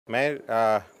मैं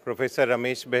प्रोफेसर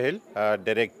रमेश बहल,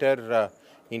 director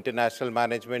international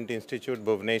management institute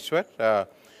Bhubaneswar.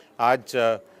 आज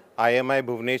IMI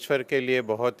Bhubaneswar के लिए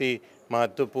बहुत ही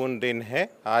महत्वपूर्ण दिन है।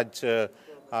 आज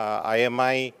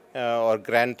IMI और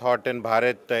grand thought and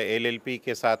Bharat LLP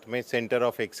के साथ में सेंटर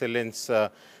ऑफ एक्सीलेंस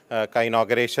का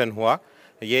इनॉग्रेशन हुआ।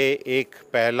 ये एक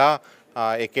पहला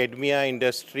एकेडमिया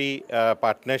इंडस्ट्री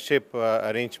पार्टनरशिप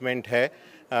अरेंजमेंट है।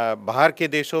 बाहर के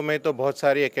देशों में तो बहुत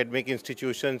सारी एकेडमिक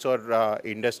इंस्टीट्यूशंस और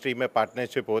इंडस्ट्री में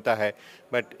पार्टनरशिप होता है,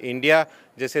 बट इंडिया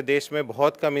जैसे देश में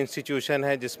बहुत कम इंस्टीट्यूशन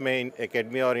है जिसमें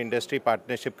एकेडमी और इंडस्ट्री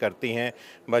पार्टनरशिप करती हैं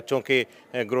बच्चों के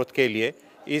ग्रोथ के लिए।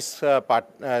 इस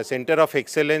सेंटर ऑफ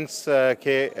एक्सेलेंस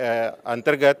के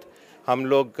अंतर्गत हम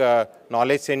लोग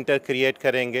नॉलेज सेंटर क्रिएट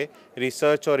करेंगे,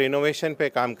 रिसर्च और इनोवेशन पे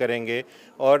काम करेंगे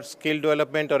और स्किल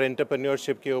डेवलपमेंट और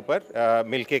एंटरप्रेन्योरशिप के ऊपर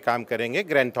मिलके काम करेंगे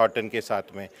ग्रैंड थॉटन के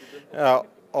साथ में।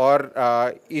 और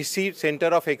इसी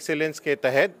सेंटर ऑफ एक्सीलेंस के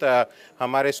तहत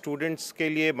हमारे स्टूडेंट्स के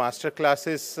लिए मास्टर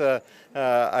क्लासेस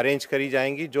अरेंज करी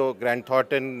जाएंगी जो ग्रैंड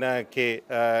थॉटन के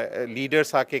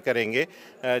लीडर्स आके करेंगे,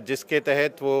 जिसके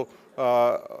तहत वो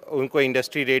उनको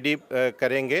इंडस्ट्री रेडी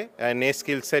करेंगे नए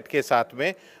स्किल सेट के साथ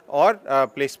में और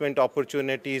प्लेसमेंट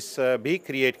अपॉर्चुनिटीज़ भी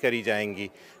क्रिएट करी जाएंगी।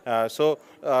 So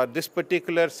this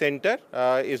particular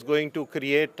centre is going to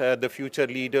create the future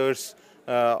leaders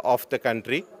of the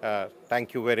country.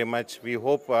 Thank you very much. We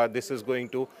hope this is going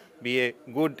to be a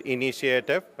good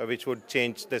initiative which would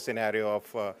change the scenario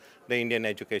of the Indian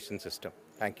education system.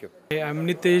 Thank you. I'm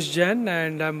Nitesh Jain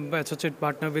and I'm associate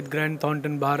partner with Grant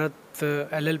Thornton Bharat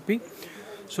LLP.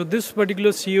 So this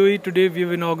particular COE today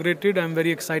we've inaugurated. I'm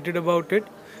very excited about it.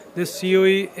 This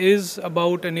COE is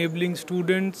about enabling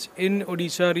students in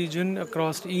Odisha region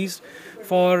across East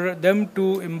for them to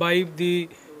imbibe the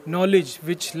knowledge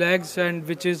which lags and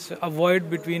which is a void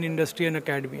between industry and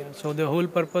academia. So the whole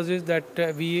purpose is that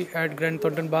we at Grant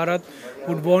Thornton Bharat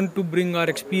would want to bring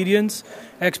our experience,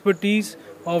 expertise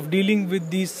of dealing with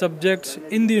these subjects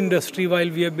in the industry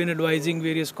while we have been advising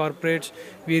various corporates,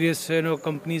 various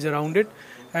companies around it.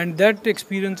 And that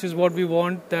experience is what we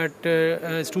want that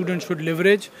students should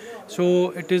leverage. So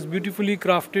it is beautifully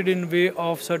crafted in way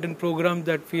of certain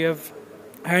programs that we have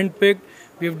handpicked.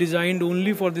 We have designed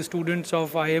only for the students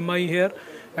of IMI here,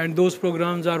 and those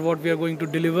programs are what we are going to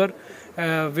deliver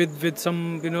with some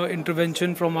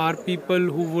intervention from our people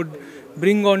who would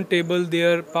bring on table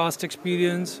their past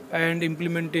experience and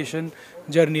implementation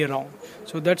journey around.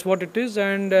 So that's what it is,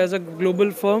 and as a global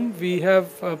firm we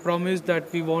have promised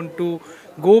that we want to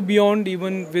go beyond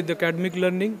even with academic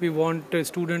learning. We want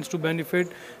students to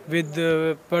benefit with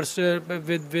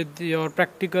with your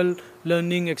practical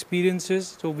learning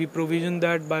experiences. So we provision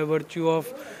that by virtue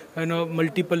of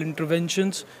multiple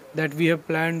interventions that we have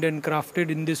planned and crafted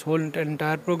in this whole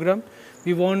entire program.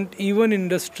 We want even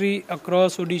industry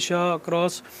across Odisha,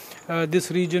 across this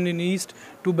region in East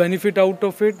to benefit out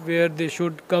of it, where they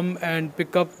should come and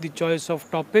pick up the choice of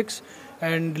topics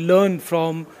and learn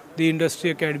from the industry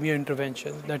academia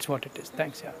intervention. That's what it is.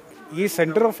 Thanks. Yeah. ये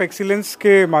centre of excellence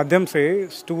के माध्यम से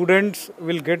students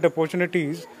will get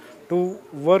opportunities to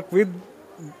work with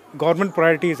government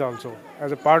priorities also.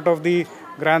 As a part of the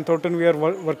Grant Thornton, we are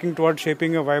working towards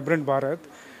shaping a vibrant Bharat.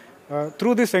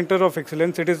 Through this Center of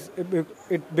Excellence,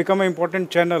 it become an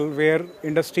important channel where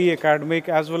industry,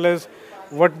 academic, as well as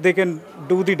what they can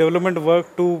do the development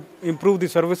work to improve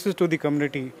the services to the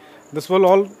community. This will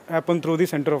all happen through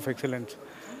the Center of Excellence.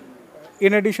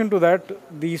 In addition to that,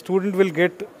 the student will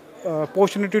get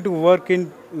opportunity to work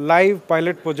in live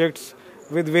pilot projects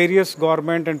with various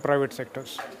government and private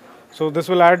sectors. So this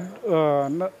will add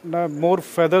more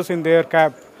feathers in their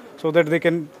cap so that they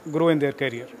can grow in their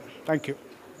career. Thank you.